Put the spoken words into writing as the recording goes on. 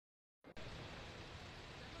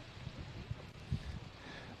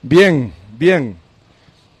Bien, bien.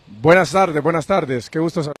 Buenas tardes, buenas tardes. Qué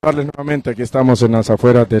gusto saludarles nuevamente. Aquí estamos en las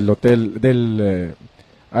afueras del hotel del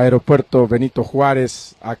aeropuerto Benito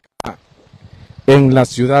Juárez, acá en la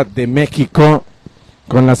Ciudad de México,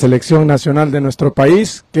 con la selección nacional de nuestro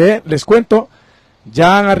país, que les cuento,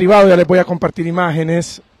 ya han arribado, ya les voy a compartir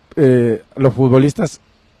imágenes. Los futbolistas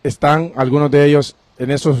están, algunos de ellos, en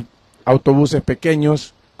esos autobuses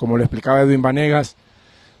pequeños, como lo explicaba Edwin Vanegas,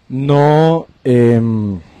 no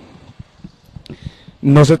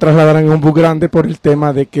se trasladarán en un bus grande por el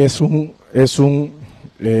tema de que es un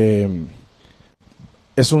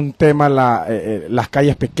tema las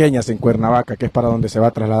calles pequeñas en Cuernavaca, que es para donde se va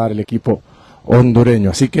a trasladar el equipo hondureño.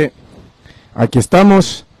 Así que aquí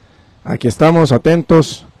estamos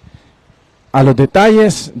atentos a los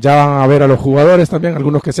detalles. Ya van a ver a los jugadores también,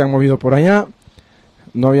 algunos que se han movido por allá.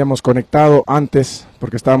 No habíamos conectado antes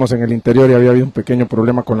porque estábamos en el interior y había habido un pequeño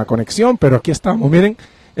problema con la conexión, pero aquí estamos, miren.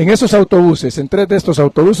 En esos autobuses, en 3 de estos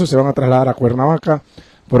autobuses se van a trasladar a Cuernavaca.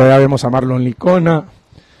 Por allá vemos a Marlon Licona.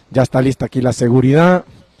 Ya está lista aquí la seguridad.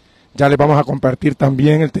 Ya les vamos a compartir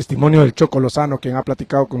también el testimonio del Choco Lozano, quien ha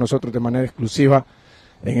platicado con nosotros de manera exclusiva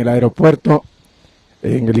en el aeropuerto,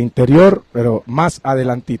 en el interior, pero más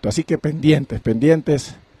adelantito. Así que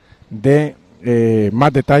pendientes de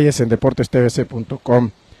más detalles en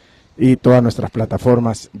deportestvc.com y todas nuestras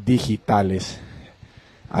plataformas digitales.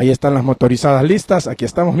 Ahí están las motorizadas listas. Aquí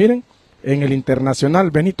estamos, miren, en el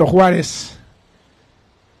Internacional Benito Juárez,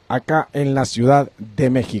 acá en la Ciudad de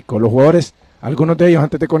México. Los jugadores, algunos de ellos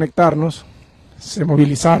antes de conectarnos, se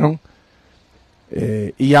movilizaron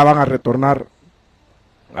y ya van a retornar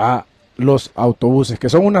a los autobuses, que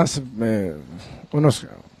son unos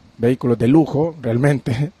vehículos de lujo,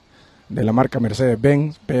 realmente, de la marca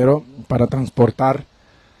Mercedes-Benz, pero para transportar,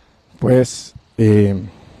 pues,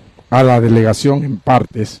 a la delegación en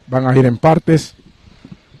partes. Van a ir en partes,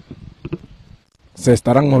 se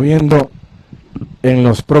estarán moviendo en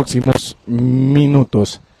los próximos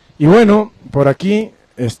minutos. Y bueno, por aquí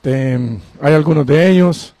hay algunos de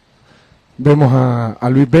ellos. Vemos a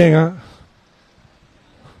Luis Vega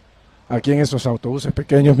aquí en esos autobuses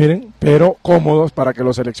pequeños, miren, pero cómodos para que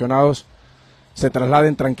los seleccionados se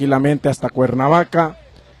trasladen tranquilamente hasta Cuernavaca.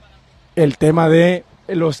 El tema de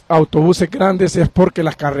los autobuses grandes es porque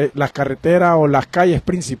las carreteras o las calles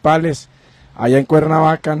principales allá en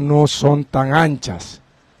Cuernavaca no son tan anchas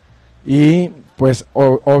y pues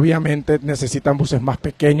obviamente necesitan buses más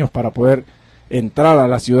pequeños para poder entrar a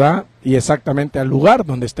la ciudad y exactamente al lugar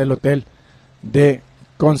donde está el hotel de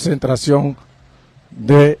concentración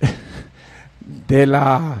de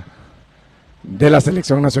la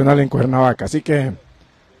selección nacional en Cuernavaca. Así que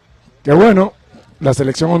bueno, la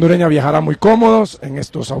selección hondureña viajará muy cómodos en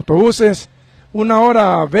estos autobuses, 1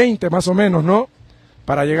 hora 20 más o menos, ¿no?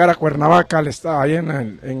 Para llegar a Cuernavaca, ahí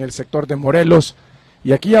en el sector de Morelos.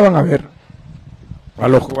 Y aquí ya van a ver a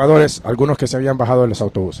los jugadores, algunos que se habían bajado de los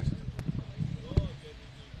autobuses.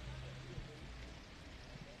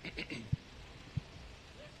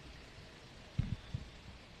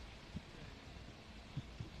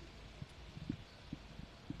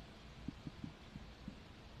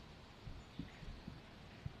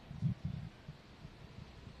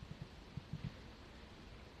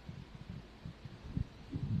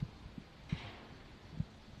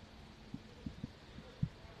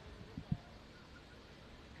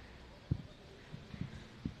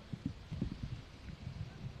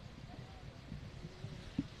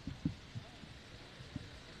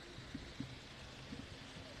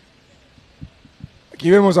 Aquí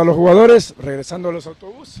vemos a los jugadores regresando a los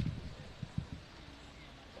autobuses.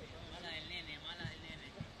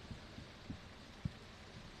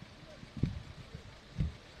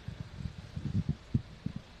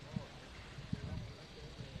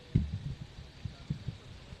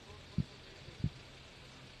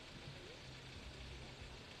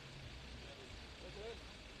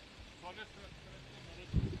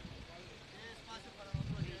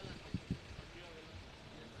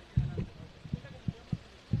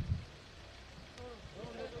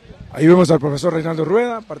 Ahí vemos al profesor Reinaldo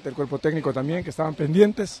Rueda, parte del cuerpo técnico también, que estaban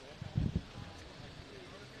pendientes.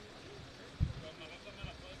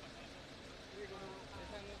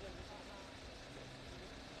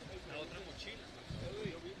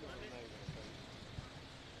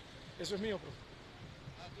 Eso es mío, profe.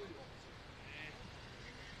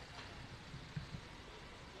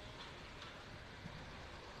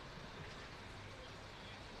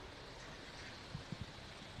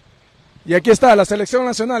 Y aquí está la selección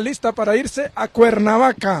nacional lista para irse a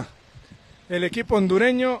Cuernavaca. El equipo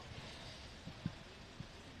hondureño.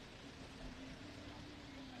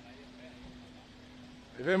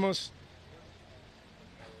 Ahí vemos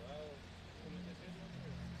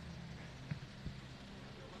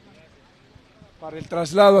para el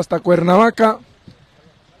traslado hasta Cuernavaca,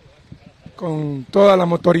 con toda la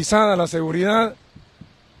motorizada, la seguridad.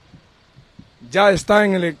 Ya está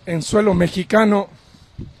en suelo mexicano.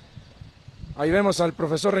 Ahí vemos al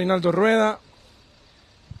profesor Reinaldo Rueda.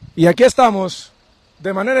 Y aquí estamos,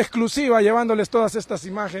 de manera exclusiva, llevándoles todas estas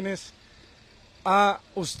imágenes a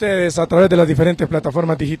ustedes a través de las diferentes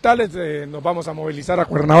plataformas digitales. Nos vamos a movilizar a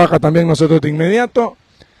Cuernavaca también nosotros de inmediato.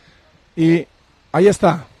 Y ahí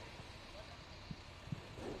está.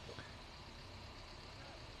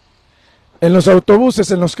 En los autobuses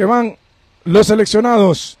en los que van los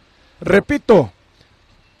seleccionados, repito,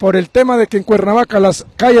 por el tema de que en Cuernavaca las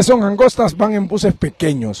calles son angostas, van en buses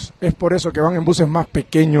pequeños. Es por eso que van en buses más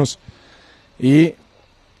pequeños. Y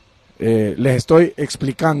les estoy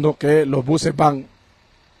explicando que los buses van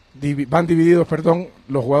divididos,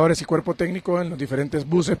 los jugadores y cuerpo técnico en los diferentes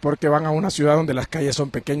buses, porque van a una ciudad donde las calles son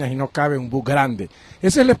pequeñas y no cabe un bus grande.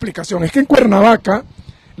 Esa es la explicación. Es que en Cuernavaca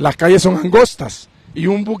las calles son angostas y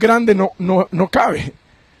un bus grande no cabe.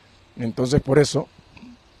 Entonces por eso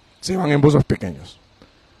se van en buses pequeños.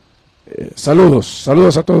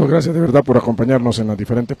 Saludos a todos, gracias de verdad por acompañarnos en las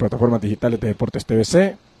diferentes plataformas digitales de Deportes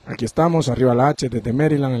TVC. Aquí estamos, arriba la H, desde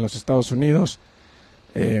Maryland, en los Estados Unidos.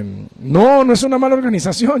 No es una mala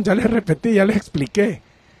organización, ya les repetí, ya les expliqué.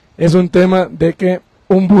 Es un tema de que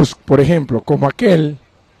un bus, por ejemplo, como aquel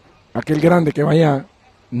grande que vaya,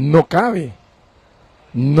 no cabe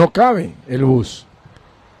el bus.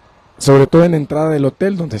 Sobre todo en la entrada del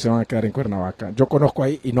hotel donde se van a quedar en Cuernavaca. Yo conozco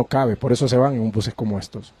ahí y no cabe, por eso se van en buses como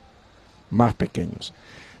estos, más pequeños.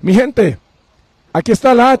 Mi gente, aquí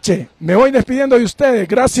está la H. Me voy despidiendo de ustedes.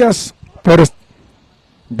 Gracias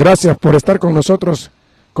por estar con nosotros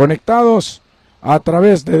conectados a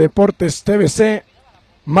través de Deportes TVC.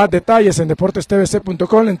 Más detalles en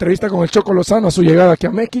deportestvc.com. La entrevista con el Choco Lozano a su llegada aquí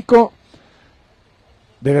a México.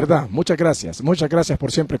 De verdad, muchas gracias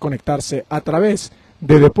por siempre conectarse a través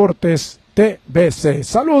de Deportes TVC.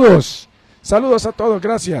 Saludos a todos,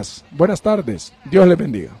 gracias. Buenas tardes. Dios les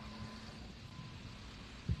bendiga.